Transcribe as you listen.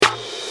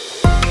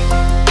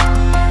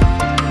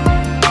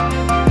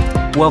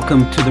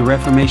Welcome to the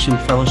Reformation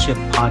Fellowship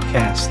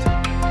podcast.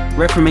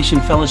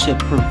 Reformation Fellowship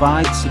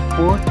provides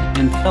support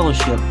and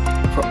fellowship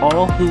for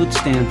all who would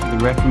stand for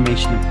the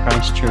reformation of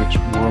Christ Church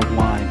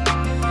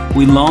worldwide.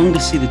 We long to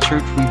see the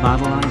church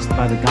revitalized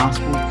by the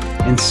gospel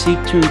and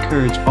seek to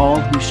encourage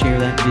all who share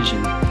that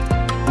vision.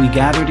 We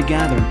gather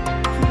together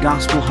for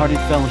gospel-hearted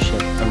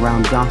fellowship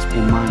around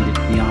gospel-minded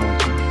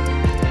theology.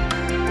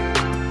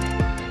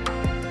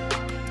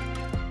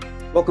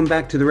 Welcome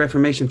back to the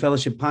Reformation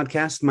Fellowship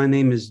podcast. My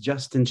name is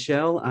Justin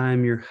Shell.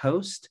 I'm your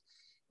host,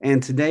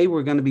 and today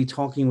we're going to be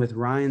talking with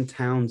Ryan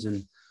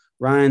Townsend.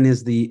 Ryan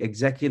is the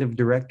executive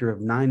director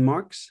of Nine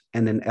Marks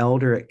and an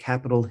elder at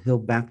Capitol Hill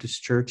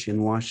Baptist Church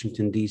in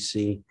Washington,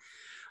 D.C.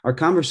 Our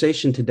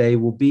conversation today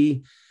will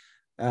be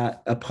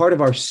a part of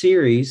our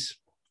series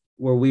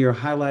where we are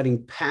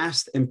highlighting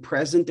past and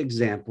present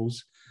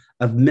examples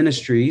of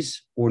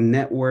ministries or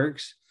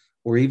networks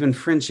or even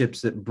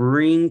friendships that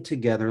bring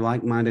together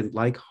like-minded,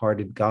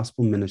 like-hearted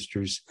gospel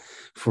ministers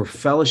for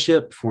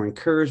fellowship, for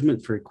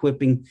encouragement, for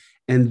equipping,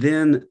 and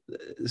then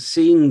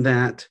seeing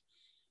that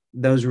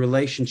those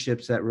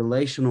relationships, that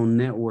relational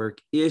network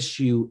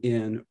issue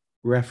in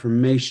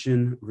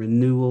reformation,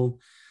 renewal,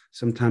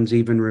 sometimes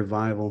even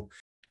revival.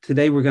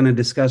 Today, we're going to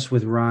discuss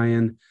with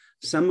Ryan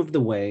some of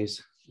the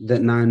ways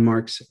that Nine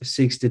Marks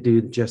seeks to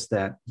do just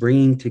that,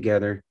 bringing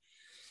together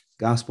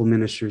gospel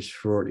ministers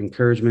for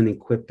encouragement,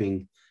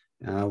 equipping,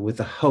 with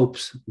the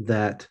hopes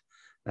that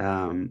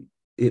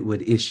it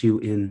would issue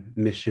in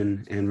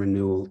mission and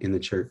renewal in the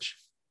church.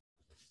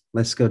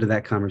 Let's go to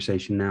that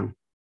conversation now.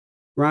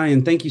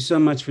 Ryan, thank you so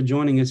much for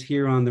joining us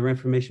here on the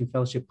Reformation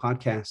Fellowship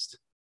podcast.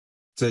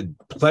 It's a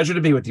pleasure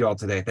to be with you all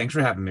today. Thanks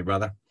for having me,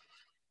 brother.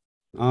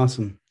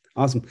 Awesome.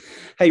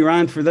 Hey,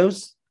 Ryan, for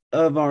those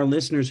of our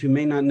listeners who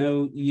may not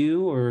know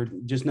you or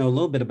just know a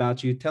little bit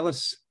about you, tell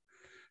us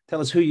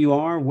who you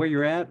are, where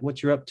you're at,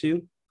 what you're up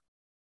to.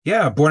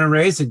 Yeah, born and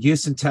raised in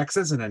Houston,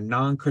 Texas, in a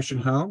non-Christian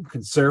home,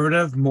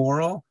 conservative,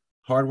 moral,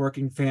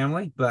 hardworking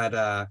family,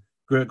 but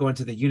grew up going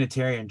to the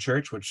Unitarian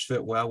Church, which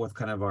fit well with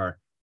kind of our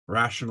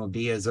rational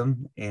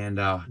deism. And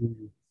then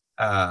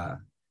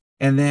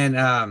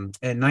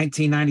in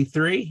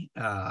 1993,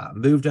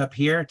 moved up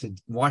here to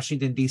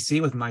Washington,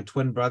 D.C. with my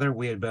twin brother.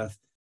 We had both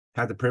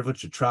had the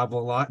privilege to travel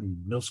a lot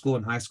in middle school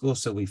and high school,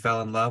 so we fell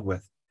in love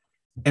with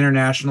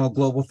international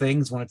global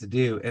things, wanted to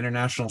do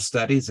international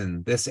studies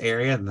in this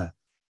area, and the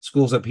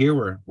schools up here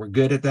were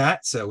good at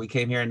that. So we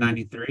came here in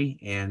 93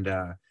 and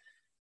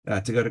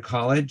to go to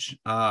college.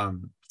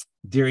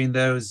 During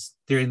those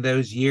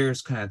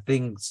years, kind of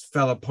things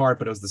fell apart,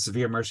 but it was the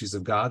severe mercies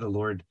of God. The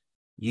Lord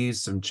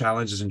used some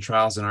challenges and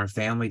trials in our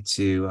family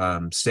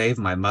to save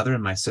my mother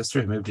and my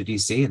sister, who moved to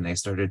DC, and they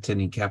started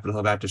attending Capitol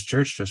Hill Baptist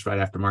Church just right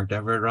after Mark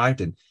Dever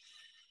arrived. And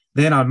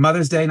then on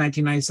Mother's Day,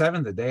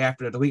 1997,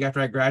 the week after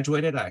I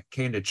graduated, I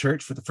came to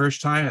church for the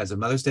first time as a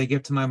Mother's Day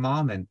gift to my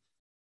mom. And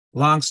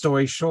long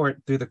story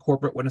short, through the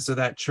corporate witness of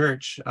that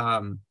church,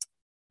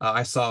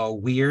 I saw a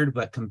weird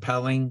but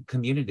compelling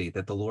community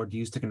that the Lord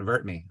used to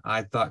convert me.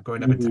 I thought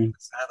growing up in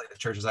Texas, sadly, the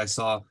churches I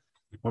saw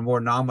were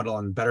more nominal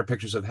and better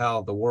pictures of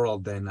hell, the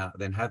world, than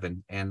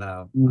heaven, and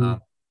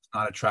not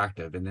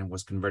attractive. And then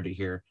was converted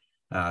here,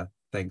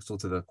 thanks to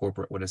the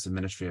corporate witness and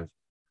ministry of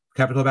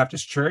Capitol Hill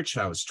Baptist Church.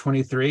 I was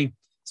 23,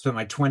 spent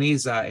my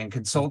 20s in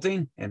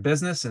consulting and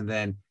business, and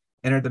then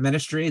entered the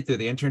ministry through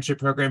the internship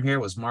program here.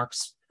 Was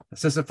Mark's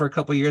assistant for a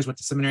couple of years, went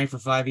to seminary for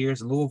 5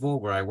 years in Louisville,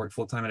 where I worked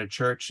full-time at a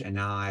church, and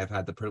now I have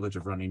had the privilege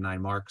of running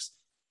Nine Marks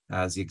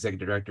as the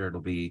executive director.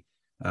 It'll be,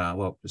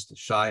 just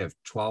shy of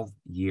 12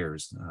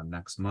 years.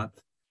 Next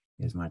month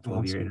is my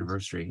 12-year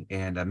anniversary,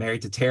 and I'm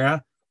married to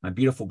Tara, my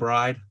beautiful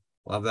bride.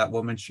 Love that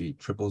woman. She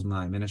triples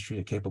my ministry.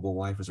 A capable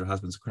wife is her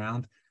husband's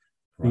crown.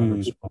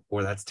 Proverbs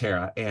 4, that's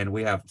Tara, and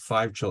we have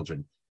 5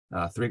 children,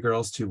 3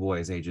 girls, 2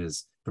 boys,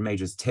 from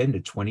ages 10 to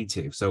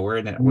 22. So we're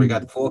in it. We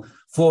got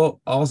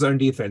full all zone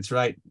defense,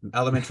 right?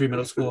 Elementary,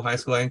 middle school, high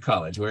school, and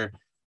college.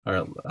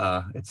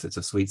 It's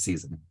a sweet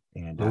season.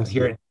 And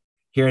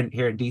here in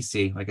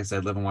DC, like I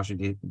said, live in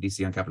Washington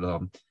DC on Capitol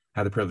Hill.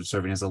 Had the privilege of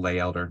serving as a lay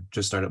elder.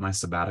 Just started my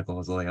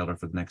sabbatical as a lay elder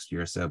for the next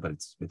year or so, but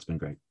it's been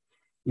great.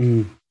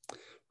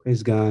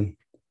 Praise God.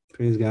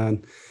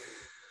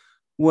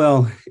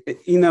 Well,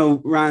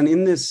 Ryan,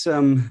 in this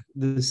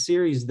the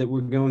series that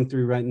we're going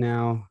through right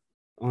now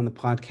on the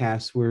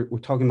podcast, we're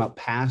talking about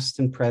past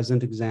and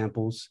present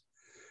examples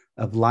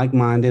of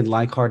like-minded,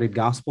 like-hearted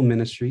gospel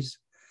ministries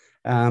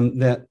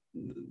that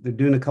they're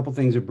doing a couple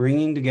things. They're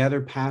bringing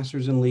together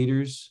pastors and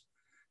leaders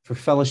for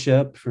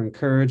fellowship, for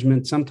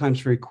encouragement,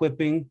 sometimes for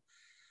equipping.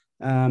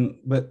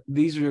 But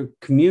these are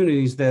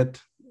communities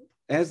that,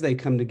 as they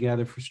come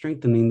together for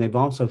strengthening, they've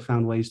also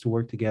found ways to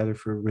work together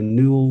for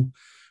renewal,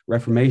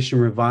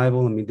 reformation,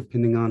 revival.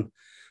 Depending on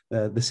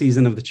the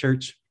season of the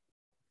church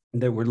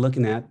that we're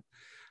looking at.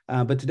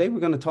 But today we're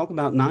going to talk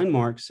about Nine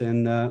Marks,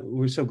 and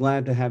we're so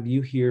glad to have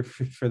you here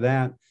for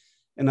that.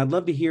 And I'd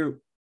love to hear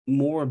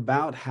more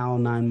about how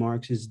Nine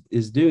Marks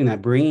is doing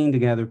that, bringing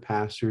together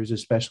pastors,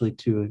 especially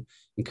to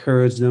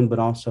encourage them, but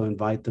also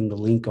invite them to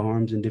link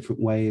arms in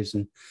different ways.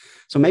 And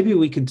so maybe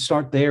we could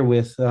start there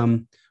with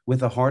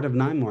with a heart of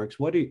nine marks.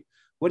 What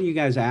are you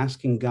guys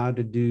asking God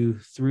to do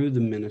through the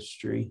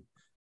ministry?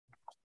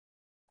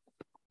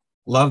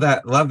 Love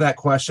that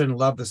question.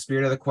 Love the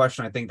spirit of the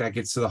question. I think that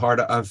gets to the heart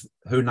of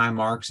who Nine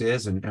Marks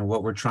is and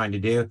what we're trying to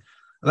do.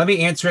 Let me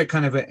answer it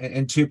kind of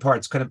in two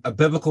parts, kind of a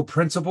biblical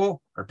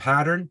principle or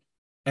pattern,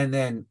 and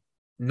then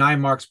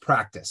Nine Marks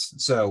practice.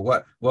 So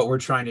what we're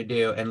trying to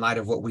do in light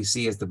of what we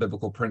see as the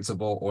biblical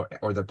principle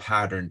or the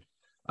pattern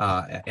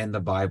in the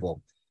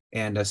Bible.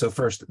 And so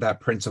first,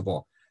 that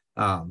principle,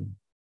 and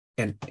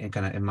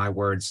kind of in my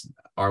words,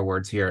 our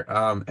words here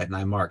at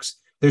Nine Marks.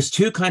 There's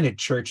two kind of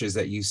churches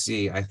that you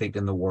see, I think,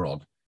 in the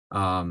world.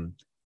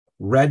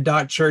 Red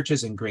dot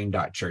churches and green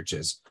dot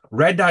churches.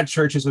 Red dot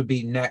churches would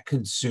be net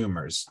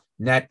consumers,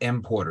 net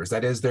importers.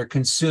 That is, they're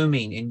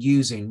consuming and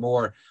using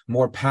more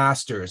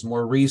pastors,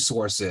 more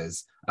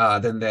resources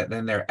than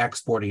they're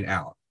exporting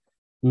out.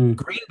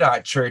 Green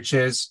dot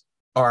churches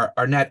are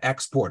net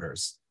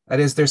exporters. That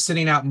is, they're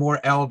sending out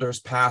more elders,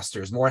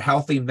 pastors, more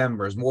healthy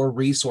members, more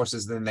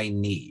resources than they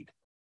need.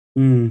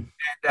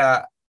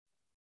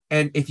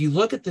 And if you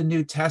look at the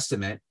New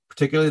Testament,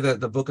 particularly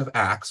the book of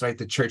Acts, right,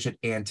 the church at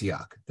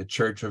Antioch, the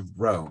church of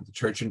Rome, the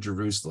church in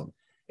Jerusalem,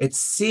 it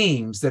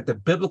seems that the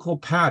biblical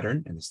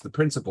pattern, and it's the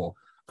principle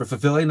for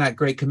fulfilling that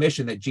great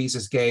commission that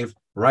Jesus gave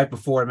right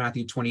before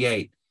Matthew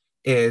 28,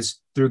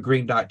 is through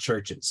green dot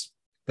churches.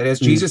 That is,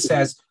 Jesus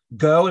says,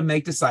 go and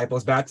make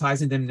disciples,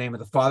 baptizing them in the name of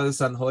the Father, the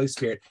Son, and the Holy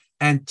Spirit,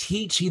 and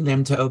teaching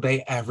them to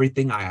obey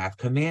everything I have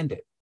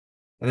commanded.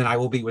 And then I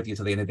will be with you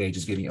till the end of the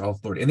ages, giving you all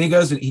authority. And then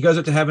he goes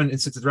up to heaven and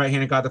sits at the right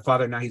hand of God the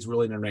Father. Now he's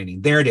ruling and reigning.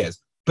 There it is.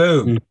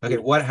 Boom. Okay,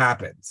 what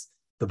happens?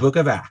 The book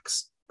of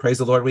Acts. Praise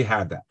the Lord, we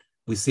have that.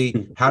 We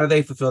see, how do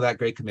they fulfill that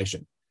great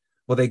commission?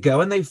 Well, they go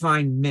and they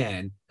find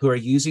men who are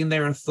using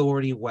their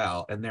authority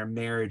well in their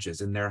marriages,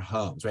 in their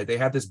homes, right? They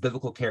have this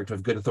biblical character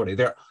of good authority.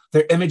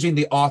 They're imaging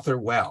the author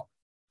well.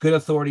 Good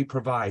authority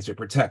provides, it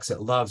protects,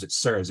 it loves, it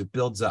serves, it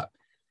builds up.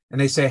 And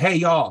they say, hey,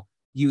 y'all,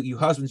 you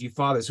husbands, you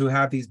fathers who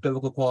have these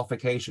biblical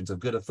qualifications of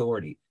good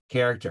authority,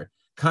 character,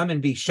 come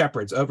and be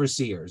shepherds,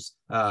 overseers,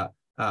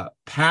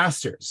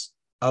 pastors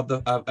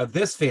of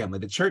this family,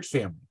 the church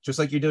family, just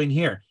like you're doing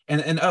here.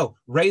 And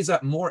raise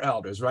up more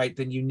elders, right,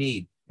 than you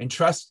need, and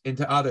trust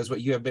into others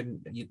what you have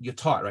been you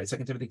taught, right? 2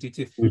 Timothy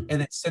 2:2,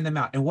 and then send them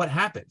out. And what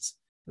happens?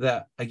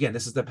 Again,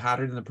 this is the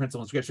pattern and the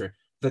principle in Scripture.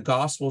 The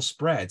gospel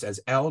spreads as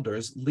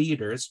elders,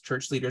 leaders,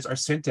 church leaders are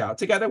sent out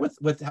together with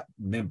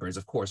members,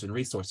 of course, and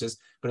resources,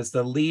 but it's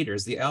the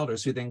leaders, the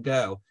elders, who then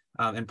go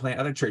and plant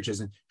other churches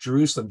in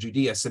Jerusalem,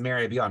 Judea,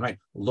 Samaria, beyond, right?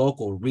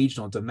 Local,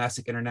 regional,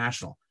 domestic,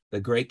 international.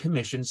 The Great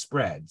Commission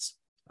spreads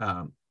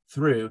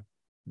through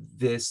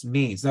this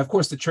means. Now, of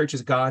course, the church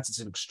is God's.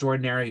 It's an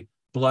extraordinary,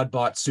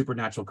 blood-bought,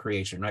 supernatural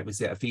creation, right? We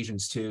see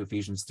Ephesians 2,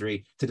 Ephesians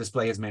 3, to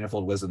display his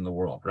manifold wisdom in the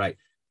world, right?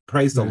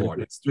 Praise the Lord.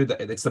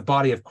 It's the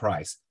body of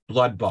Christ,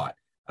 blood-bought.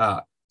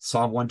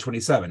 Psalm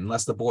 127,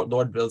 unless the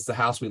Lord builds the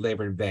house, we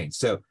labor in vain.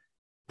 So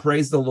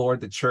praise the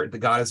Lord, the church, the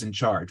God is in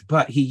charge,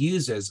 but he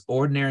uses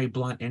ordinary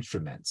blunt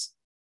instruments,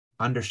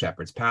 under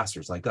shepherds,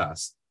 pastors like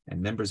us,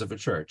 and members of a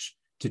church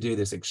to do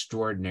this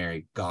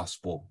extraordinary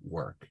gospel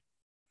work.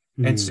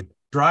 And so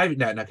driving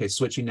that, okay,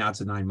 switching now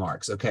to Nine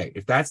Marks. Okay,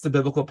 if that's the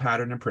biblical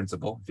pattern and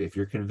principle, if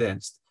you're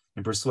convinced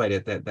and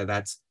persuaded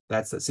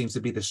that seems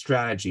to be the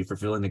strategy for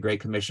fulfilling the Great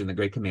Commission, the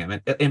Great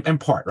Commandment, in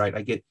part, right?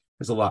 I get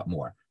there's a lot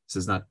more.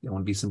 This is not, I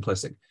want to be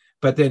simplistic.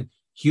 But then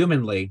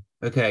humanly,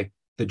 okay,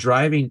 the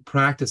driving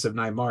practice of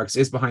Nine Marks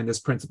is behind this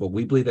principle.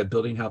 We believe that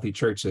building healthy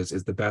churches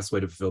is the best way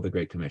to fulfill the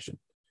Great Commission,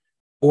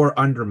 or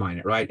undermine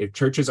it, right? If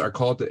churches are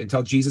called to,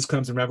 until Jesus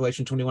comes in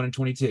Revelation 21 and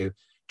 22,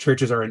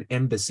 churches are an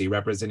embassy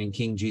representing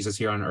King Jesus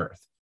here on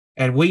earth.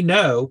 And we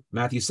know,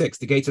 Matthew 6,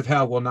 the gates of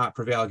hell will not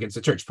prevail against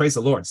the church. Praise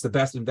the Lord. It's the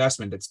best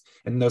investment that's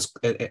in those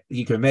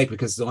you can make,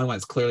 because it's the only one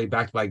that's clearly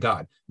backed by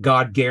God.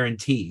 God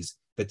guarantees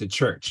that the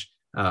church,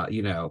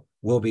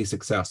 will be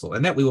successful,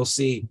 and that we will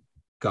see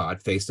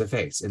God face to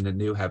face in the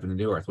new heaven and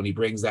new earth when he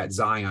brings that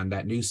Zion,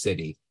 that new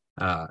city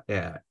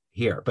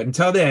here. But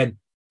until then,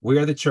 we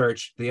are the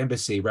church, the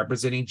embassy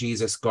representing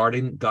Jesus,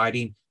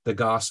 guiding the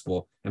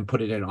gospel and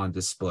putting it on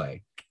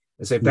display.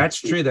 And so if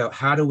that's true, though,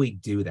 how do we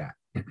do that?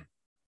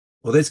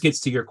 Well, this gets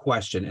to your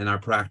question and our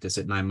practice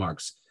at Nine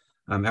Marks.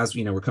 As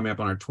you know, we're coming up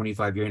on our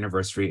 25-year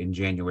anniversary in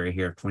January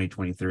here of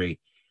 2023.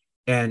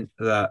 And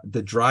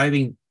the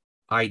driving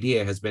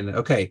idea has been that,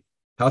 okay,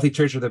 healthy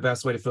church are the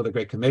best way to fulfill the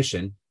Great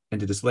Commission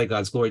and to display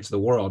God's glory to the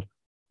world.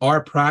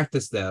 Our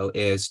practice, though,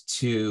 is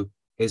to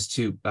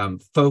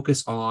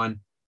focus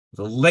on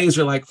the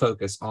laser-like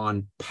focus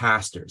on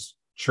pastors,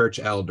 church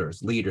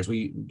elders, leaders.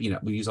 We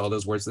use all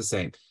those words the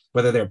same,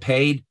 whether they're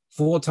paid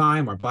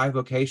full-time or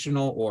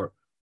bivocational or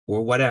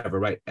whatever,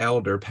 right?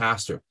 Elder,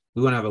 pastor.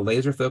 We want to have a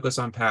laser focus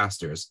on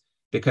pastors,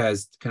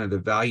 because kind of the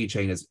value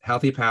chain is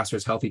healthy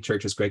pastors, healthy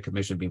churches, Great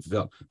Commission being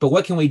fulfilled. But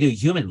what can we do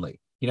humanly?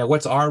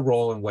 What's our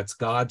role and what's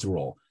God's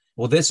role?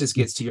 Well, this just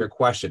gets to your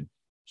question.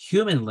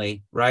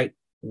 Humanly, right?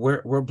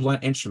 We're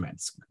blunt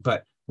instruments,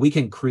 but we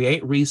can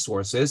create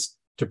resources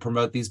to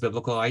promote these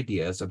biblical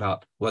ideas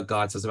about what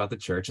God says about the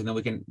church. And then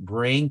we can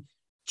bring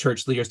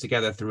church leaders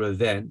together through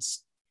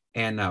events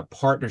and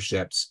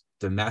partnerships,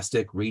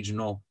 domestic,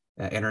 regional,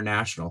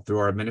 international, through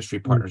our ministry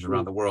partners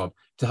around the world,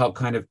 to help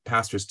kind of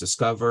pastors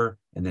discover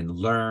and then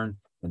learn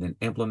and then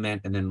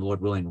implement, and then, Lord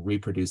willing,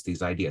 reproduce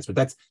these ideas. But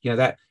that's,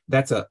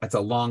 that's a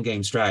long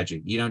game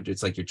strategy.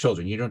 It's like your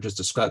children. They don't just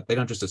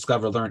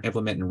discover, learn,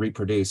 implement, and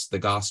reproduce the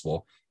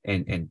gospel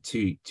in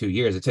 2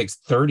 years. It takes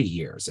 30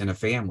 years in a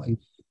family.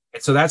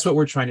 And so that's what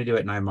we're trying to do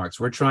at 9 Marks.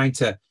 We're trying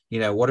to,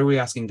 what are we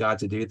asking God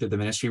to do through the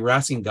ministry? We're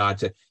asking God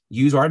to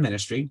use our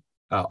ministry,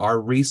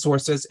 our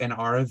resources, and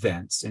our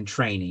events and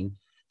training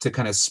to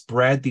kind of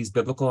spread these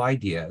biblical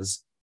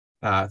ideas,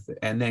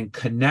 and then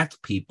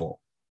connect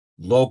people,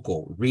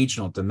 local,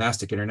 regional,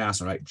 domestic,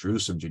 international, right?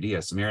 Jerusalem,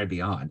 Judea, Samaria,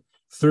 beyond,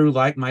 through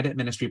like-minded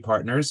ministry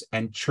partners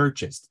and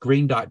churches,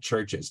 Green Dot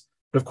churches.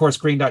 But of course,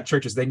 Green Dot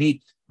churches, they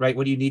need, right?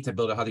 What do you need to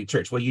build a healthy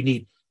church? Well, you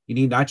need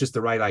not just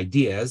the right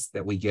ideas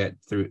that we get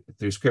through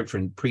scripture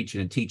and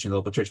preaching and teaching the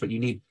local church, but you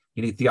need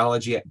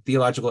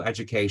theological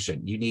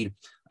education. You need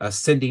a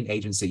sending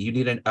agency. You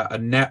need a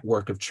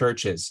network of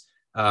churches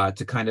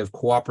to kind of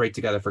cooperate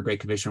together for Great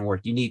Commission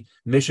work. You need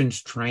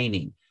missions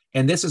training.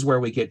 And this is where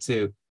we get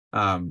to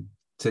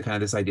kind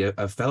of this idea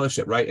of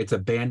fellowship, right? It's a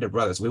band of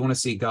brothers. We want to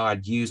see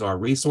God use our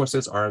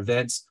resources, our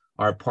events,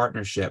 our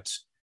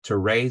partnerships to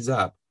raise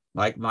up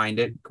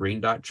like-minded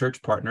Green Dot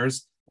church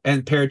partners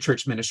and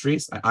parachurch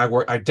ministries.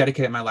 I've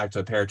dedicated my life to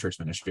a parachurch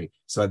ministry,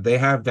 so they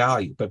have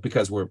value, but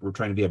because we're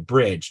trying to be a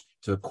bridge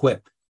to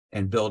equip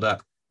and build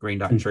up Green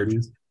Dot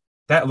churches.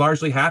 That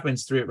largely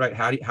happens through, right?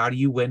 How do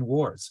you win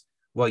wars?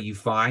 Well, you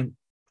find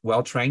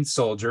well-trained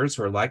soldiers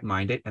who are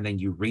like-minded, and then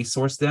you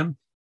resource them,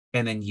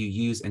 and then you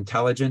use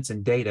intelligence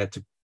and data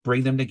to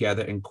bring them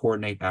together and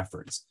coordinate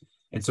efforts.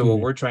 And so what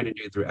we're trying to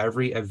do through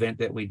every event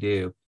that we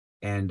do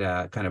and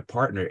kind of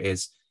partner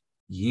is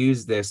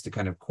use this to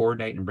kind of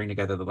coordinate and bring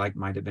together the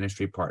like-minded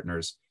ministry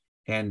partners.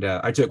 And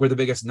we're the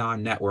biggest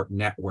non-network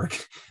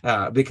network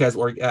because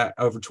we're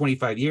over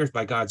 25 years,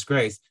 by God's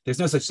grace, there's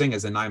no such thing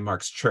as a 9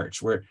 Marks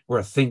church. We're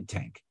a think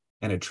tank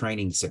and a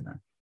training center.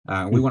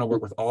 We want to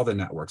work with all the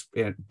networks.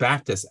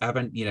 Baptists,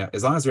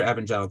 as long as they're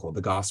evangelical, the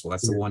gospel,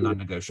 that's the one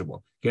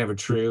non-negotiable. You can have a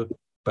true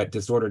but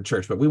disordered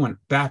church, but we want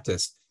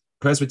Baptists,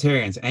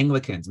 Presbyterians,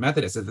 Anglicans,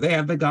 Methodists, if they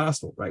have the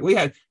gospel, right? We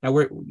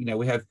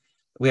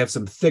have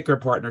some thicker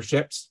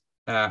partnerships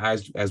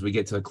as we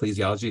get to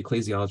ecclesiology.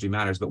 Ecclesiology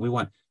matters, but we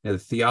want the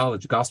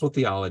theology, gospel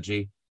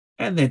theology,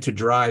 and then to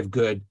drive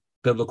good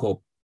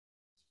biblical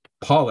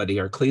polity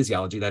or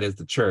ecclesiology, that is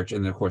the church,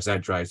 and then of course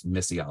that drives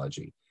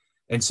missiology.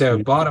 And so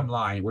bottom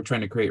line, we're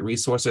trying to create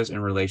resources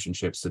and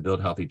relationships to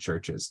build healthy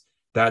churches.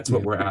 That's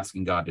what we're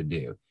asking God to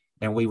do.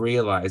 And we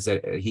realize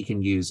that he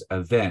can use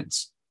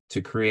events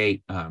to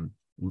create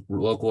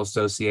local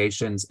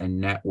associations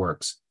and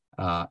networks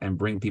and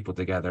bring people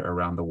together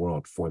around the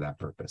world for that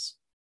purpose.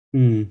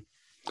 Yeah,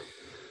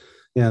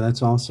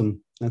 that's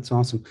awesome. That's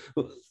awesome.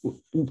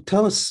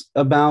 Tell us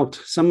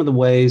about some of the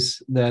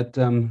ways that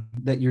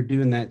that you're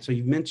doing that. So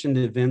you've mentioned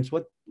events.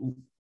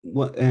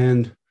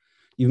 And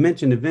you've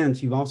mentioned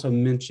events. You've also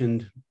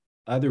mentioned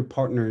other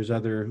partners,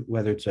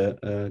 whether it's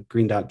a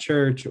Green Dot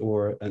church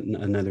or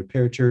another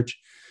parachurch.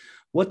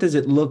 What does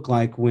it look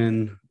like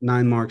when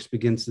 9 Marks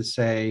begins to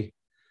say,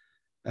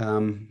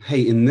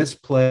 hey, in this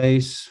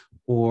place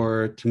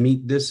or to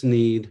meet this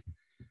need,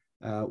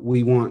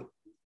 we want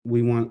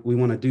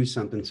to do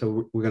something.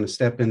 So we're going to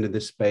step into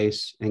this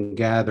space and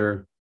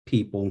gather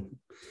people.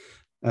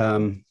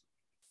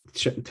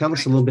 Tell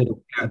us a little bit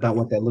about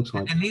what that looks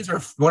like. And these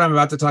are, what I'm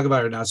about to talk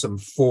about are now some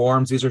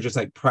forms. These are just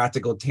like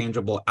practical,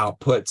 tangible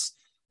outputs,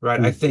 right?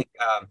 I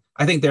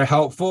think they're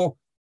helpful,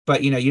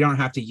 but you don't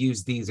have to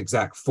use these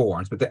exact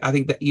forms. But I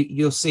think that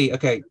you'll see,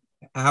 okay,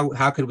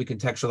 how could we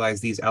contextualize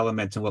these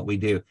elements in what we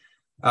do?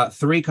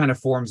 3 kind of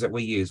forms that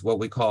we use, what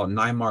we call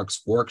 9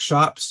 Marks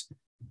workshops.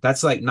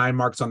 That's like 9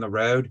 Marks on the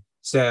road.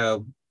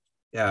 So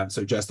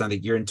Justin, I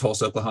think you're in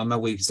Tulsa, Oklahoma.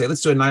 We say,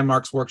 let's do a 9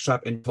 Marks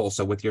workshop in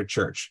Tulsa with your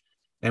church.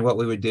 And what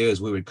we would do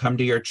is we would come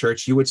to your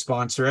church. You would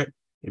sponsor it.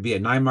 It'd be a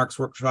 9 Marks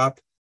workshop.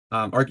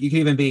 Or you can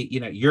even be,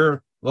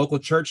 your local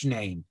church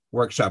name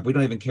workshop. We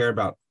don't even care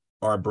about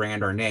our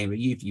brand, our name.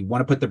 If you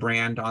want to put the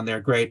brand on there,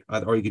 great.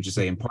 Or you could just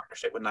say in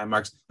partnership with 9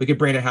 Marks. We could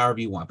brand it however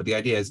you want. But the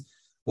idea is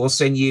we'll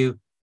send you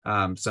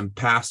some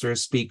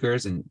pastors,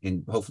 speakers,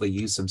 and hopefully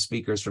use some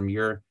speakers from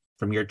your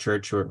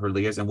church or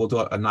leaders, and we'll do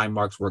a 9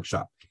 Marks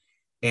workshop.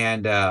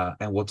 And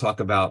we'll talk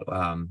about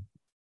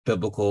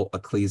biblical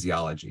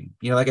ecclesiology.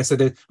 Like I said,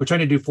 we're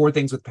trying to do 4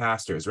 things with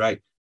pastors, right?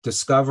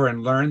 Discover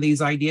and learn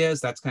these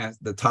ideas. That's kind of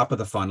the top of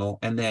the funnel.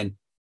 And then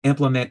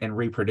implement and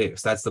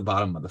reproduce. That's the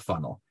bottom of the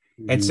funnel.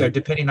 And so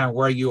depending on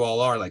where you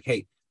all are, like,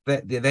 hey,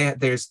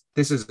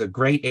 this is a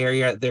great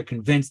area. They're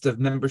convinced of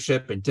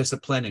membership and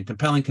discipline and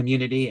compelling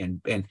community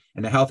and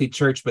a healthy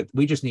church, but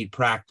we just need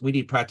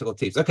practical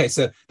tips. Okay,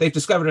 so they've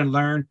discovered and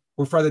learned.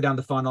 We're further down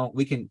the funnel.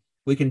 We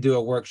can do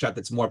a workshop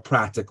that's more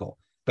practical.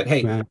 But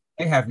hey,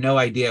 they have no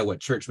idea what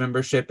church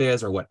membership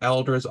is or what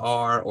elders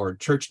are, or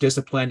church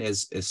discipline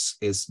is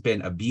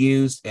been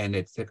abused, and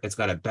it's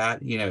got a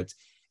bad,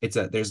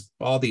 there's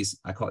all these,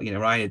 I call,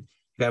 Ryan,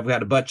 we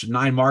had a bunch of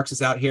 9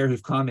 Marxists out here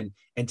who've come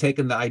and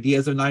taken the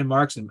ideas of 9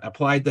 Marks and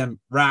applied them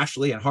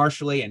rashly and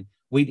harshly. And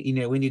we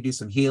need to do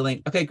some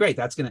healing. Okay, great.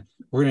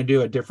 We're going to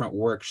do a different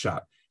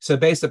workshop. So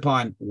based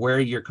upon where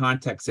your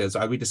context is,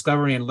 are we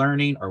discovering and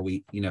learning? Are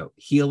we,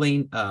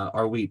 healing?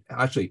 Are we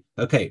actually,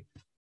 okay,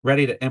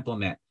 ready to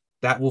implement?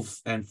 That will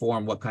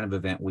inform what kind of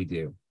event we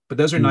do. But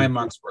those are 9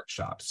 Marks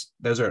workshops.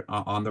 Those are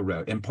on the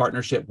road in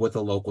partnership with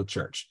a local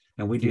church.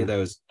 And we do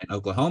those in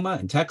Oklahoma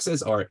and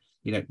Texas, or,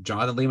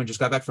 Jonathan Lehman just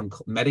got back from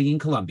Medellin,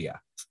 Colombia.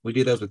 We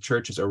do those with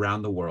churches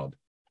around the world.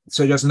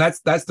 So Justin,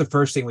 that's the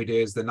first thing we do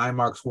is the 9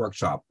 Marks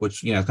workshop,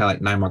 which, kind of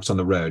like 9 Marks on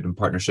the road in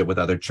partnership with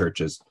other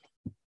churches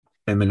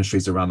and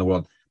ministries around the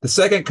world. The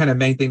second kind of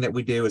main thing that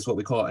we do is what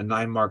we call a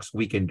 9 Marks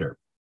weekender.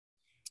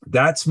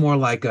 That's more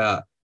like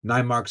a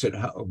 9 Marks at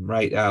home,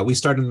 right? We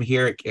started them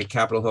here at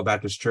Capitol Hill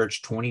Baptist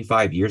Church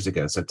 25 years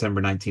ago,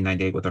 September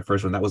 1998 with our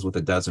first one. That was with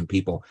a dozen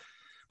people.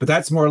 But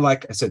that's more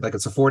like I said, like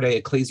it's a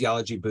 4-day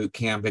ecclesiology boot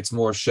camp. It's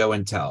more show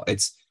and tell.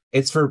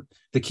 It's for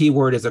the key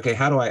word is, okay,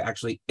 how do I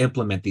actually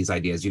implement these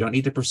ideas? You don't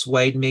need to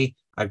persuade me.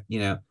 I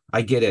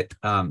get it.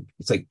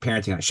 It's like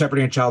parenting,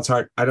 shepherding a child's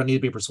heart. I don't need to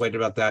be persuaded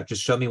about that.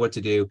 Just show me what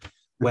to do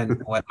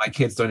when my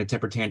kid's throwing a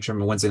temper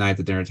tantrum on Wednesday night at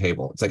the dinner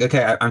table. It's like,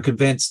 okay, I'm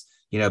convinced,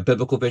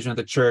 biblical vision of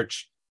the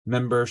church,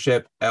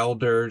 membership,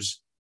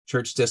 elders,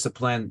 church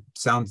discipline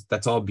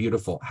that's all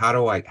beautiful. How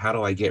do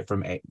I get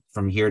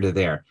from here to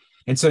there?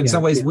 And so in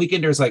some ways,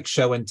 weekenders like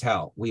show and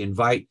tell. We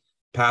invite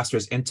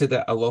pastors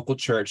into a local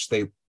church.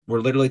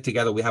 We're literally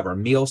together. We have our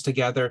meals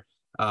together.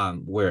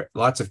 Where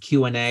lots of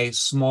Q&A,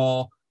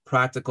 small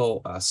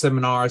practical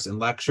seminars and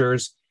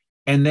lectures.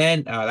 And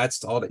then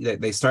that's all.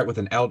 They start with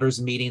an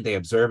elders meeting. They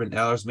observe an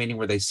elders meeting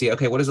where they see,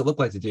 okay, what does it look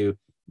like to do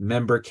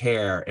member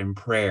care and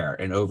prayer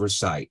and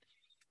oversight?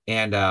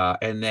 And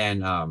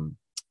then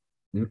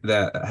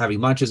having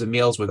lunches and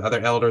meals with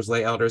other elders,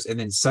 lay elders. And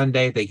then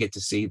Sunday, they get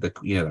to see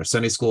their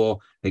Sunday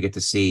school. They get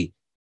to see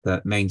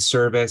the main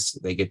service.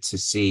 They get to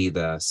see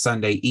the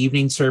Sunday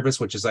evening service,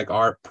 which is like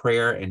our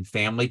prayer and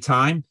family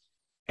time.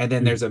 And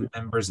then there's a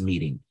members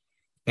meeting.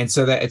 And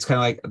so that it's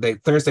kind of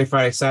like Thursday,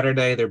 Friday,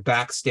 Saturday, they're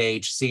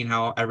backstage seeing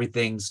how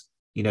everything's,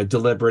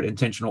 deliberate,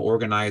 intentional,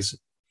 organized,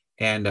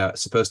 and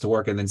supposed to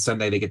work. And then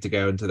Sunday they get to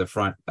go into the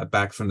front,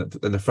 back from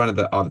in the front of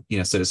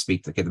the, so to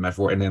speak, to get the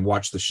metaphor, and then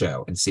watch the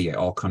show and see it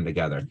all come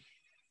together.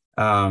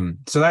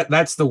 So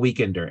that's the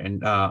weekender.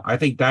 And I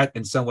think that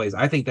in some ways,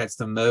 that's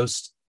the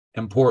most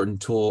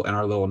important tool in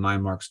our little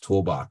 9 Marks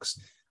toolbox.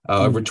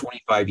 Over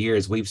 25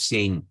 years, we've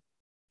seen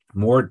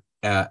more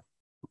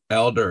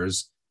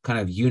elders kind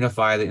of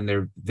unify in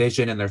their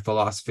vision and their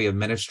philosophy of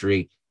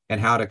ministry and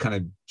how to kind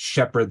of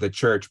shepherd the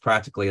church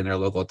practically in their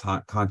local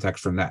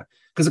context from that.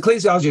 Because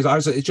ecclesiology is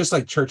obviously, it's just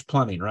like church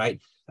plumbing, right?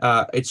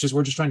 We're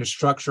just trying to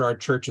structure our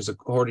churches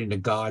according to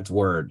God's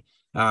word.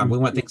 We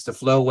want things to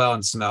flow well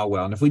and smell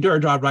well. And if we do our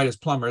job right as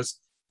plumbers,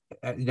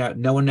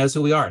 no one knows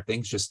who we are.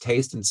 Things just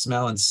taste and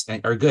smell and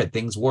are good.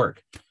 Things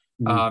work.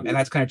 And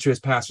that's kind of true as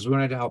pastors. We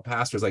wanted to help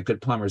pastors like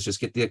good plumbers just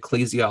get the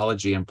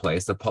ecclesiology in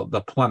place, the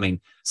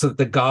plumbing, so that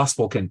the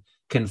gospel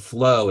can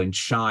flow and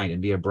shine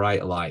and be a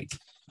bright light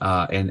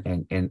in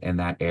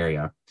that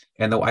area.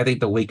 And I think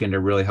the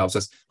weekender really helps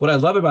us. What I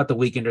love about the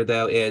weekender,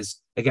 though,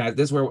 is, again,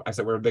 this is where I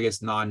said we're the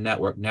biggest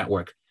non-network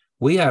network.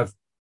 We have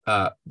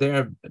there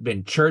have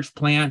been church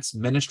plants,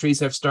 ministries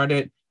have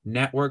started,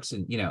 networks,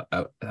 and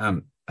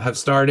have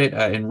started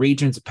in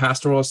regions,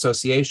 pastoral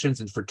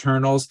associations and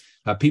fraternals.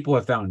 People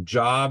have found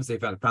jobs.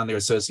 They've found their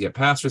associate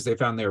pastors. They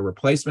found their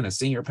replacement, a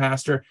senior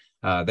pastor.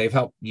 They've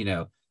helped,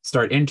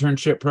 start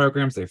internship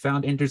programs. They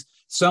found interns.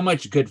 So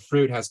much good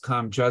fruit has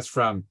come just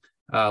from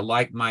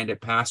like-minded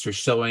pastors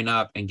showing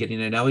up and getting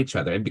to know each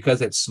other. And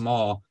because it's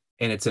small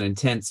and it's an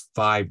intense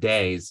 5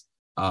 days,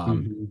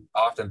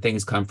 often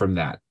things come from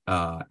that.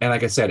 And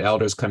like I said,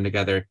 elders come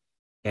together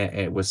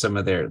and with some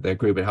of their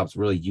group. It helps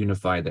really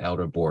unify the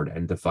elder board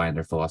and define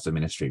their philosophy of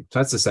ministry. So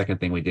that's the second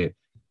thing we do.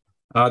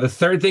 The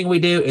third thing we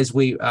do is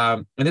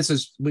and this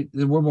is,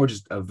 we're more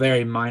just a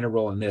very minor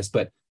role in this,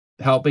 but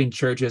helping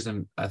churches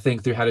and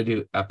think through how to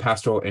do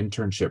pastoral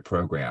internship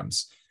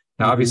programs.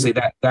 Now, obviously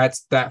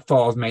that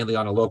falls mainly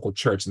on a local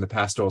church and the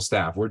pastoral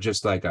staff. We're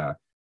just like a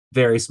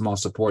very small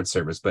support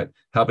service, but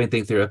helping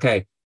think through,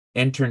 okay,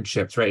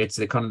 internships, right? It's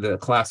kind of the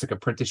classic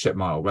apprenticeship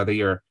model, whether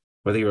you're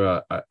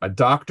a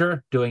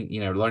doctor doing,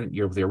 learning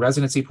your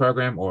residency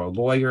program, or a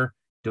lawyer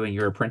doing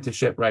your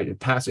apprenticeship, right?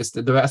 It's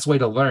the best way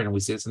to learn. And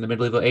we see this in the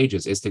medieval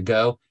ages, is to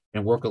go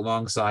and work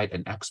alongside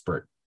an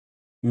expert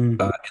in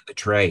the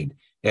trade.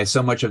 And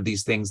so much of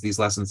these things, these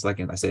lessons, like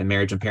I say, in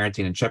marriage and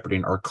parenting and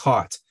shepherding, are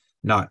caught,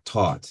 not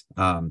taught,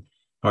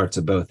 or it's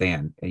a both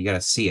and you got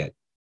to see it.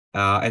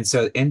 And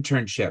so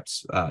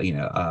internships,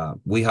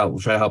 we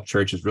try to help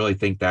churches really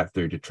think that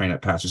through to train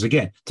up pastors.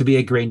 Again, to be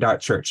a Green Dot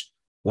church,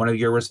 one of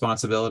your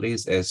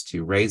responsibilities is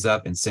to raise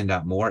up and send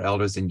out more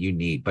elders than you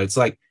need. But it's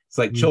like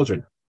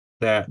children.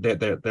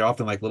 They're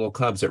often like little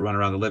cubs that run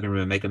around the living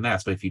room and make a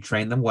mess. But if you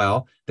train them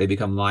well, they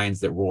become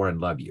lions that roar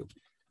and love you.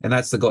 And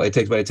that's the goal. It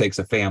takes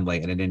a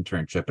family and an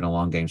internship and a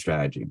long game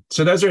strategy.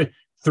 So those are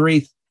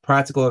three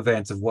practical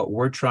events of what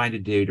we're trying to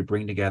do to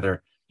bring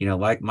together,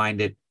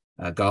 like-minded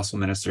gospel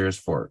ministers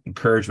for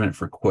encouragement,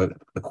 for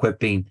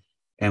equipping.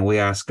 And we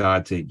ask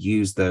God to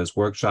use those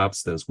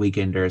workshops, those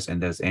weekenders,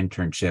 and those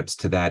internships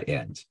to that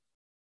end.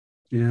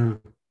 Yeah.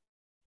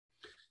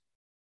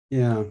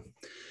 Yeah.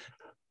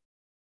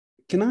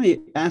 Can I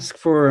ask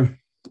for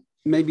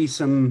maybe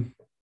some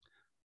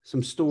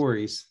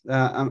stories?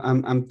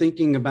 I'm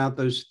thinking about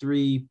those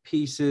three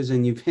pieces,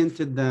 and you've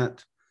hinted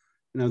that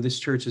this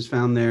church has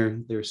found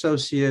their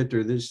associate,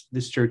 or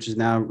this church is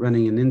now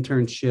running an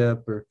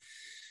internship,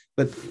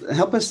 but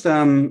help us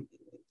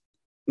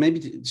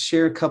maybe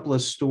share a couple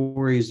of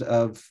stories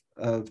of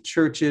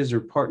churches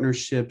or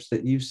partnerships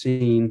that you've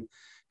seen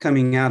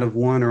coming out of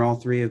one or all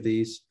three of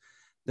these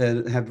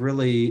that have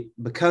really,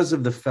 because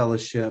of the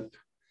fellowship,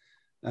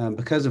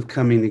 because of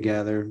coming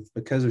together,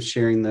 because of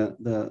sharing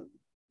the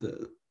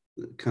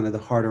kind of the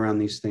heart around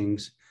these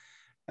things,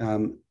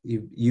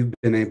 you've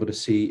been able to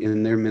see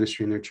in their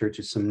ministry and their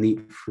churches some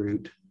neat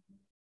fruit.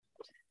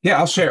 Yeah,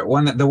 I'll share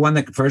one. The one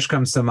that first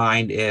comes to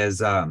mind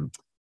is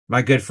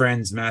my good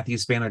friends Matthew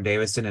Spangler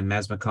Davison and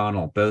Mez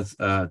McConnell, both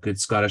good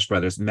Scottish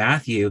brothers.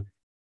 Matthew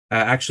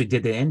actually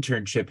did the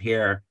internship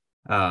here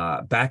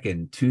back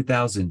in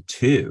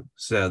 2002.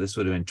 So this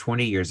would have been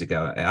 20 years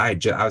ago. I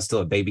was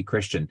still a baby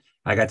Christian.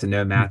 I got to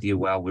know Matthew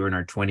well. We were in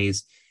our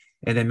 20s.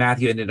 And then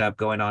Matthew ended up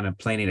going on and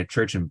planting a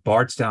church in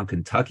Bardstown,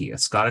 Kentucky, a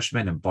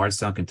Scottishman in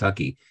Bardstown,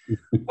 Kentucky.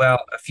 Well,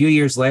 a few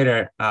years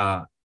later,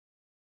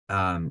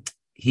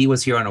 he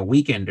was here on a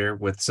weekender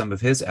with some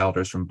of his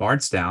elders from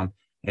Bardstown,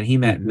 and he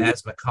met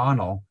Mez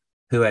McConnell,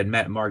 who had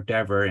met Mark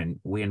Dever, and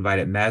we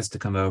invited Mez to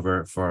come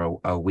over for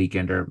a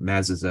weekender.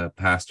 Mez is a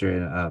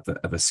pastor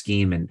of a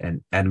scheme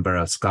in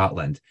Edinburgh,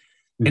 Scotland.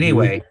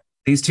 Anyway,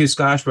 these two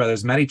Scottish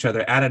brothers met each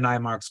other at a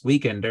Nine Marks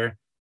weekender.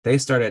 They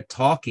started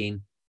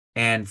talking,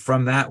 and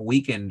from that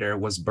weekender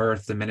was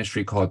birthed a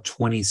ministry called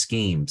 20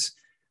 Schemes,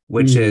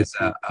 which is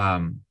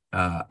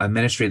a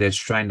ministry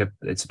that's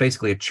it's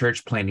basically a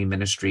church planting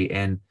ministry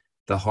in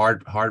the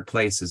hard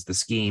places, the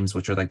schemes,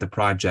 which are like the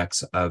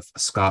projects of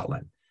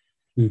Scotland.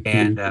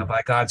 And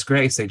by God's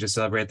grace, they just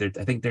celebrated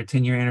their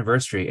 10-year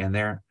anniversary, and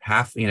they're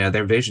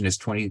their vision is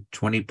 20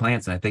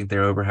 plants, and I think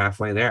they're over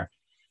halfway there.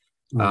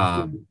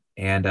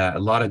 And a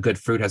lot of good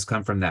fruit has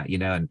come from that,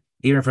 and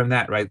even from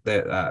that, right,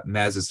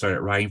 Mez has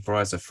started writing for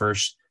us a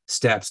First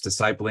Steps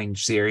discipling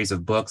series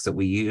of books that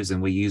we use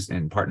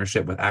in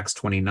partnership with Acts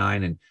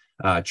 29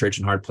 and Church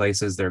in Hard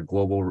Places, their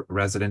global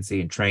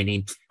residency and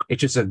training.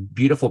 It's just a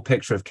beautiful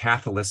picture of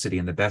Catholicity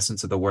in the best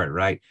sense of the word,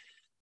 right?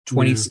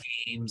 20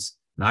 schemes,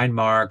 9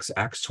 marks,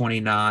 Acts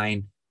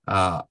 29,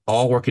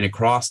 all working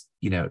across,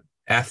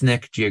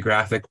 ethnic,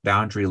 geographic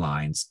boundary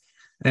lines.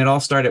 And it all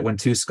started when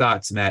two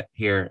Scots met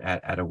here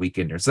at a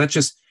weekender. So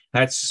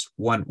that's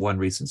one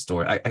recent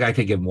story. I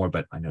could give more,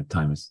 but I know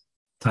time is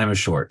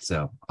short,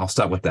 so I'll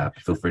stop with that.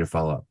 Feel free to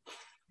follow up.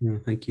 Yeah,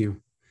 thank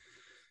you.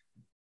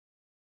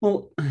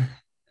 Well,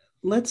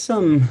 let's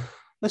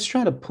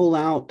try to pull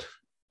out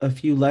a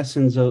few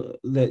lessons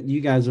that you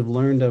guys have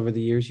learned over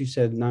the years. You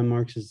said Nine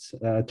Marks is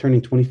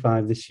turning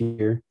 25 this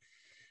year,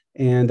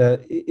 and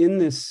in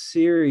this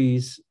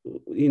series,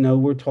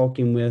 we're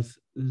talking with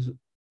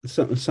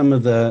some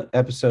of the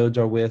episodes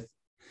are with,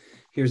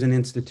 here's an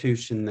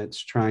institution that's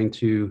trying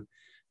to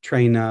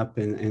train up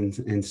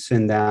and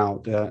send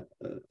out.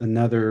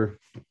 Another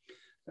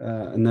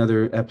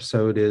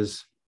episode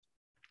is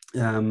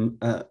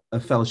a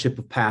fellowship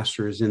of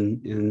pastors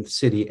in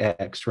City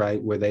X,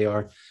 right, where they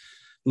are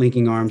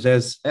linking arms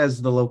as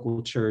the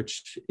local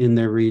church in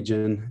their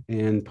region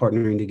and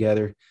partnering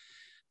together.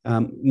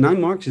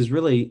 Nine Marks is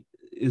really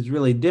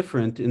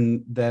different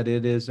in that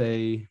it is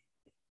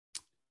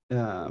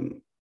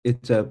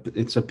it's a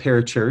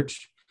parachurch.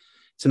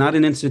 It's not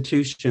an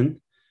institution.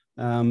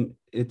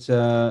 It's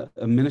a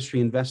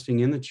ministry investing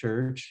in the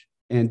church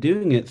and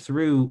doing it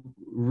through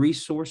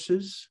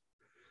resources,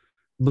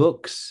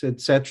 books,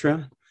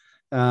 etc.,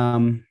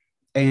 and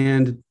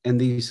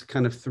these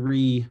kind of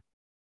three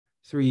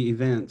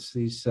events,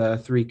 these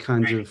three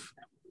kinds of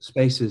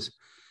spaces.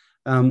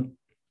 And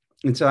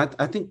so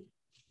I think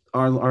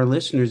our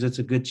listeners, it's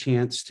a good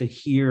chance to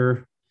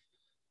hear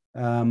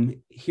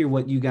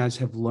what you guys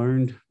have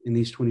learned in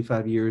these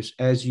 25 years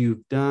as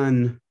you've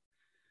done,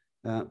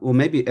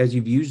 maybe as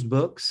you've used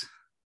books,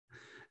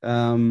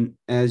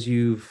 as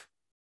you've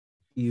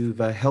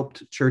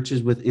helped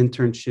churches with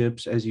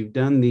internships, as you've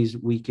done these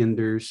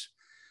weekenders,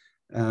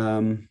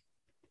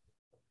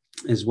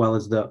 as well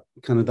as the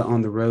kind of the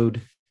on the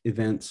road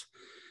events.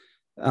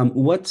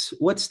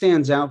 What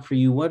stands out for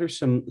you? What are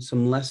some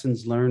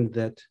lessons learned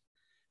that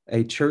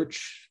a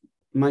church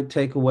might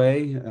take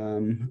away?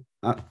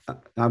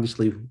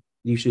 Obviously,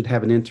 you should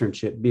have an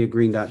internship, be a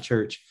Green Dot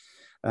Church,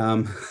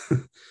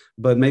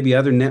 but maybe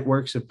other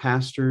networks of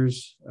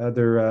pastors,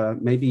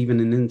 maybe even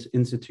an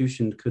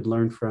institution could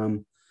learn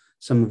from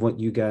some of what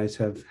you guys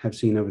have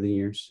seen over the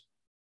years.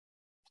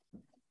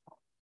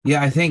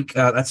 Yeah, I think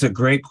that's a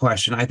great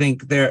question. I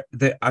think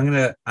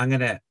I'm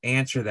gonna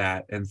answer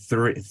that in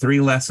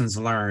three lessons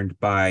learned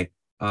by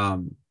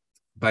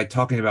by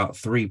talking about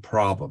three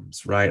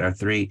problems, right? Or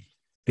three,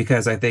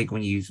 because I think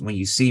when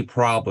you see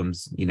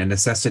problems,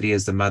 necessity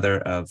is the mother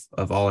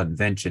of all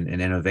invention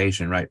and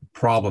innovation, right?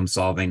 Problem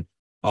solving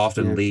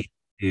often Yeah. leads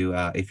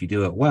to, if you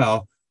do it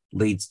well,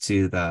 leads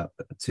to the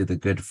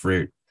good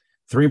fruit.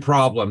 Three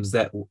problems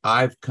that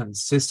I've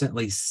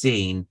consistently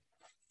seen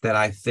that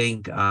I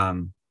think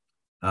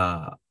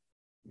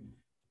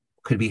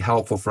could be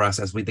helpful for us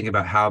as we think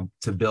about how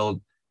to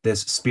build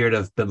this spirit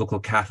of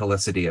biblical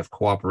Catholicity, of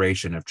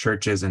cooperation, of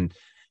churches and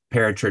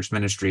parachurch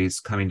ministries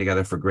coming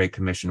together for Great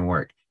Commission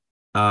work.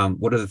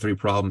 What are the three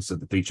problems,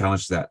 the three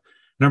challenges? That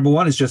number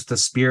one is just the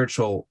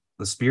spiritual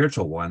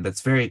one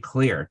that's very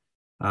clear,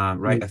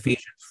 right? Mm.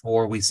 Ephesians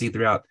 4, we see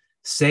throughout,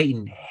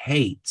 Satan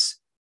hates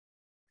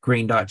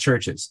Green Dot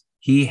churches.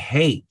 He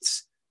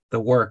hates the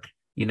work,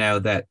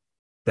 that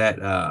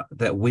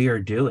we are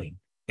doing,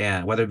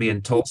 and whether it be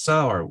in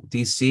Tulsa or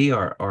DC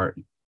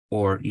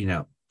or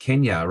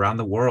Kenya, around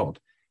the world,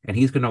 and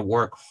he's going to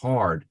work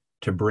hard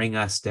to bring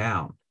us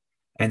down.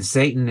 And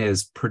Satan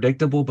is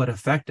predictable but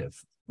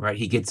effective, right?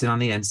 He gets in on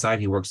the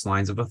inside. He works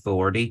lines of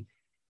authority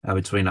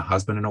between a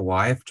husband and a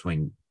wife,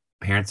 between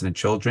parents and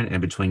children, and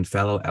between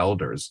fellow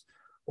elders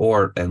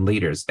and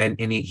leaders. And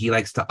he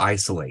likes to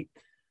isolate.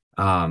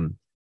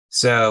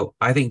 So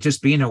I think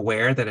just being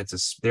aware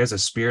that there's a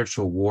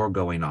spiritual war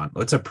going on.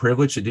 It's a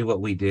privilege to do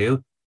what we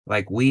do.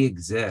 Like, we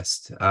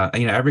exist.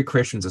 Every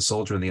Christian's a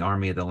soldier in the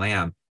army of the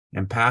Lamb,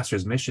 and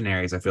pastors,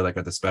 missionaries, I feel like,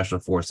 are the special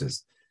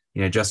forces.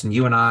 Justin,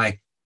 you and I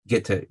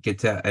get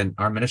to, and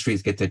our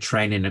ministries get to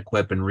train and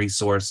equip and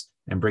resource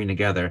and bring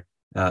together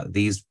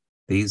these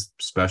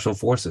special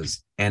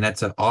forces, and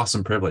that's an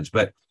awesome privilege.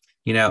 But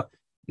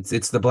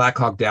it's the Black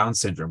Hawk Down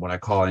syndrome, what I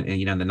call it.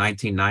 In the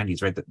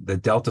 1990s, right? The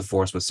Delta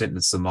Force was sent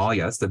to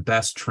Somalia. That's the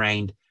best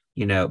trained,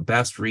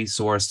 best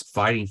resourced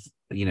fighting,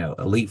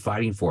 elite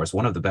fighting force,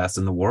 one of the best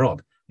in the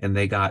world. And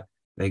they got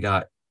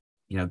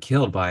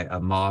killed by a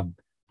mob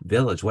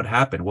village. What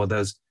happened? Well,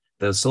 those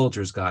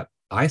soldiers got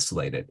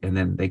isolated, and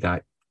then they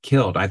got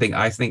killed. I think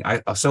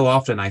so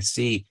often I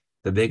see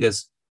the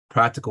biggest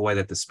practical way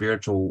that the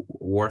spiritual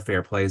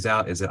warfare plays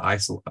out is that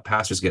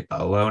pastors get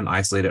alone,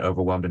 isolated,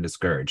 overwhelmed, and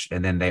discouraged,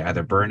 and then they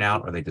either burn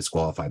out or they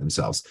disqualify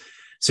themselves.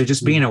 So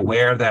just being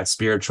aware of that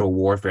spiritual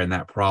warfare and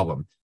that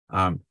problem,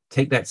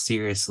 take that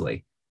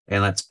seriously,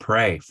 and let's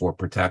pray for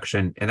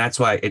protection. And that's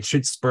why it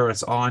should spur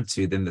us on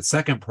to then the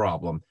second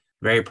problem,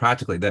 very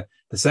practically. The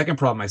second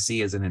problem I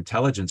see is an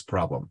intelligence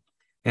problem,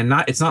 and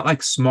it's not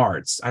like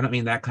smarts. I don't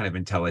mean that kind of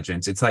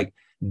intelligence. It's like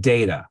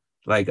data,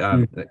 like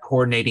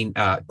coordinating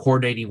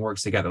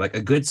works together. Like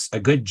a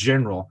good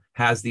general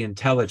has the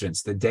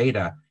intelligence, the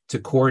data to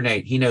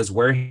coordinate. He knows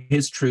where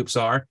his troops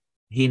are.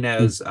 He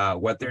knows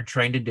what they're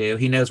trained to do.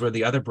 He knows where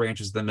the other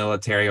branches of the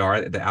military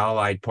are, the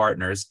allied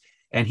partners,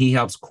 and he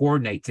helps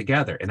coordinate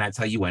together. And that's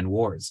how you win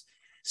wars.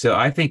 So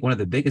I think one of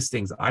the biggest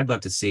things I'd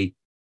love to see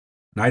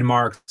Nine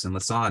Marks and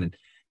Lasan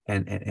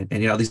and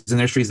these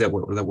ministries that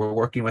we're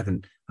working with,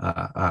 and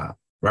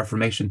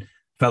Reformation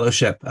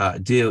Fellowship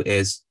do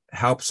is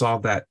help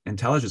solve that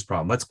intelligence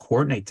problem. Let's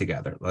coordinate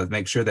together. Let's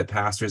make sure that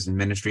pastors and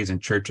ministries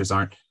and churches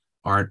aren't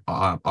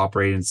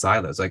operating in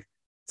silos.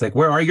 It's like,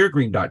 where are your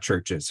Green Dot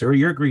churches? Who are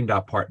your Green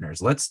Dot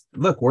partners? Let's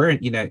look.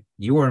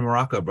 You were in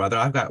Morocco, brother.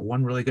 I've got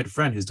one really good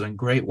friend who's doing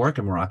great work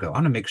in Morocco. I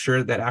want to make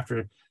sure that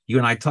after you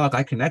and I talk,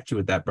 I connect you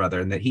with that brother,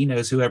 and that he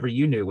knows whoever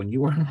you knew when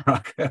you were in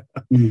Morocco.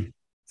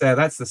 So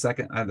that's the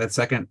second. That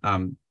second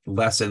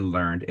lesson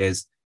learned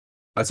is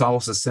it's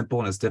almost as simple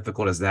and as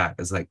difficult as that.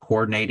 Is like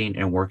coordinating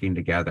and working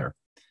together.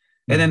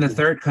 And then the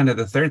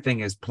third thing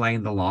is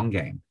playing the long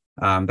game.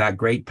 That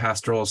great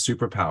pastoral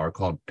superpower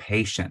called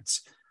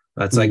patience.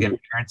 That's like in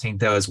parenting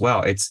though as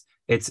well.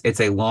 It's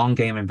a long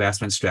game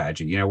investment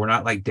strategy. We're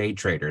not like day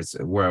traders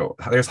where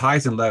there's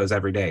highs and lows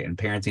every day in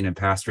parenting and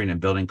pastoring and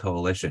building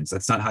coalitions.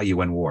 That's not how you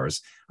win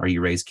wars, or you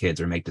raise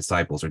kids, or make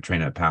disciples, or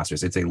train up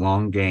pastors. It's a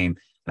long game.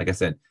 Like I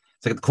said,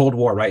 it's like the Cold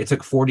War, right? It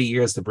took 40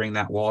 years to bring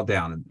that wall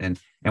down, and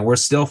we're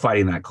still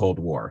fighting that Cold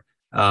War.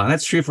 And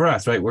that's true for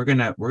us, right? We're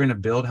gonna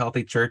build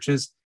healthy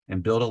churches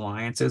and build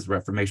alliances.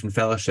 Reformation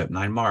Fellowship,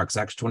 Nine Marks,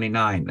 Acts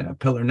 29,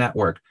 Pillar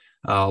Network,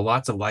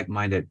 lots of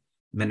like-minded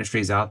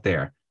ministries out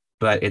there.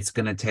 But it's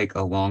going to take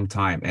a long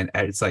time. And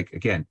it's like,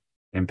 again,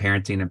 in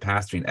parenting and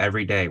pastoring,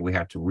 every day we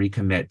have to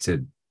recommit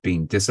to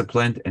being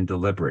disciplined and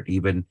deliberate,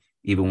 even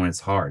when it's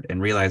hard,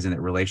 and realizing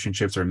that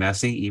relationships are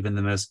messy, even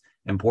the most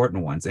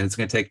important ones. And it's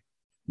going to take,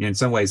 in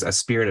some ways, a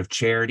spirit of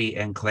charity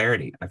and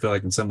clarity. I feel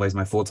like in some ways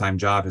my full-time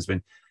job has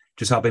been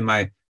just helping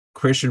my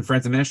Christian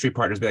friends and ministry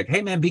partners be like,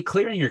 hey, man, be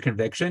clear in your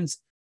convictions,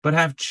 but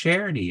have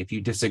charity if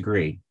you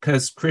disagree.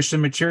 Because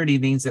Christian maturity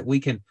means that we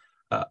can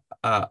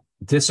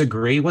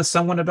disagree with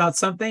someone about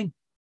something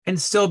and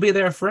still be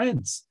their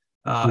friends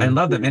and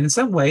love them. And in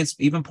some ways,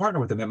 even partner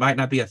with them. It might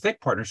not be a thick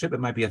partnership.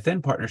 It might be a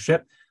thin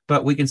partnership,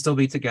 but we can still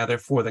be together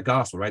for the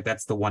gospel, right?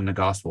 That's the one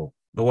gospel.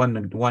 The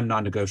one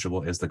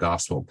non-negotiable is the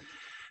gospel.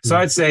 So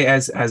I'd say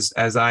as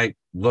I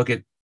look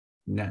at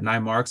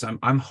Nine Marks,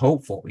 I'm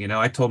hopeful.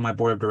 I told my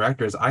board of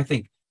directors, I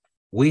think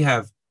we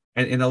have,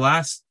 in the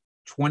last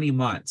 20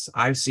 months,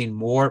 I've seen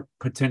more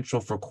potential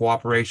for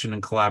cooperation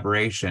and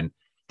collaboration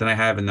than I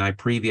have in my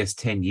previous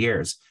 10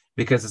 years.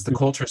 Because as the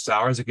culture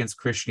sours against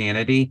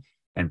Christianity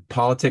and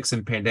politics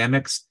and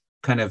pandemics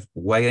kind of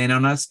weigh in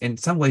on us, in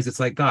some ways it's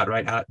like God,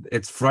 right?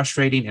 It's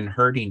frustrating and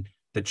hurting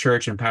the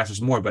church and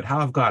pastors more, but how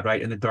of God,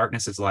 right? In the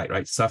darkness is light,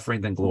 right?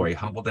 Suffering then glory,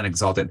 humbled and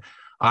exalted.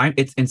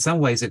 It's in some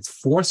ways it's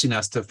forcing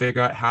us to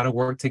figure out how to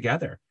work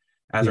together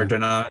as our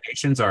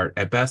denominations are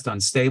at best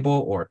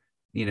unstable, or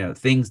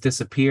things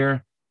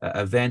disappear,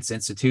 events,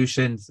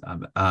 institutions,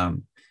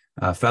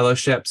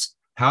 fellowships.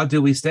 How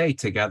do we stay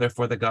together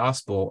for the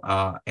gospel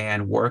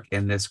and work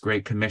in this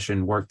great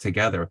commission, work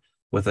together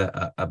with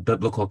a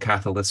biblical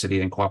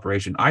Catholicity and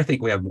cooperation? I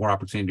think we have more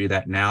opportunity to do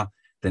that now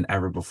than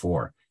ever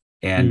before.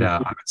 And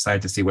I'm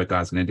excited to see what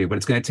God's going to do. But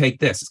it's going to take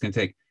this. It's going to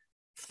take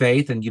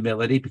faith and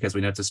humility, because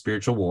we know it's a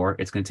spiritual war.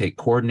 It's going to take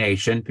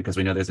coordination, because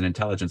we know there's an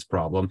intelligence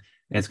problem.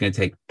 And it's going to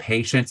take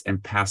patience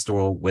and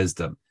pastoral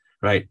wisdom,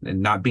 right?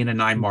 And not being a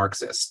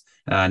nine-Marxist,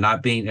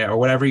 not being, or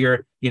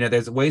whatever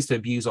there's ways to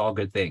abuse all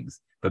good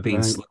things, but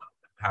being slow,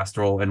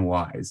 pastoral, and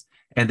wise.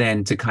 And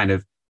then to kind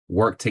of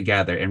work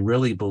together and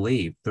really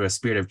believe through a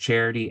spirit of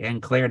charity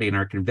and clarity in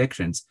our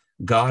convictions,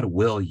 God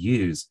will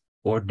use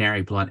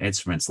ordinary blunt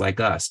instruments like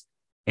us,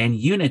 and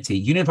unity,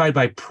 unified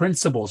by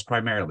principles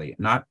primarily,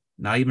 not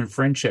even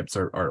friendships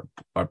or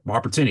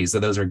opportunities. So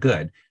those are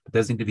good, but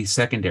those need to be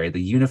secondary.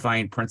 The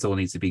unifying principle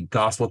needs to be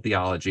gospel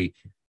theology,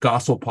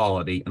 gospel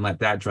polity, and let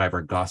that drive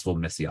our gospel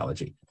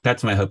missiology.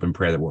 That's my hope and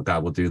prayer, that what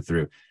God will do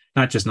through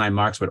not just 9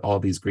 Marks, but all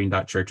these Green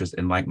Dot churches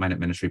and like-minded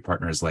ministry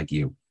partners like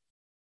you.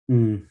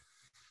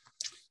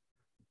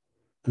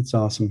 That's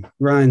awesome.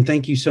 Ryan,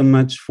 thank you so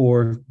much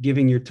for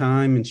giving your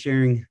time and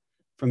sharing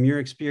from your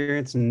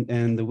experience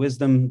and the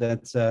wisdom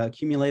that's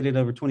accumulated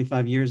over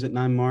 25 years at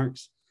 9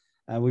 Marks.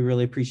 We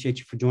really appreciate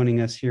you for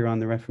joining us here on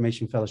the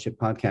Reformation Fellowship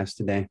podcast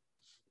today.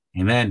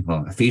 Amen.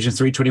 Well, Ephesians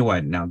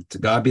 3:21. Now, to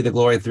God be the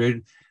glory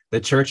through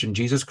the church and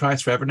Jesus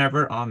Christ forever and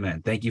ever.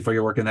 Amen. Thank you for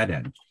your work in that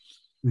end.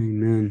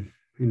 Amen.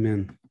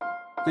 Amen.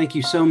 Thank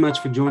you so much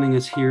for joining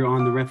us here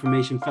on the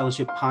Reformation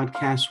Fellowship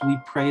podcast. We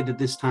pray that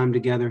this time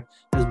together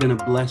has been a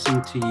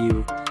blessing to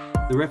you.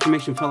 The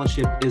Reformation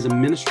Fellowship is a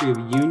ministry of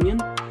union,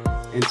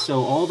 and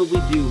so all that we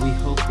do, we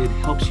hope it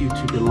helps you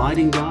to delight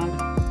in God,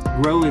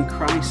 grow in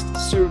Christ,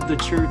 serve the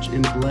church,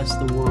 and bless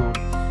the world.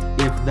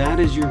 If that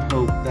is your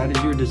hope, that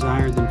is your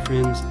desire, then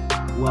friends,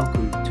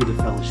 welcome to the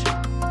fellowship.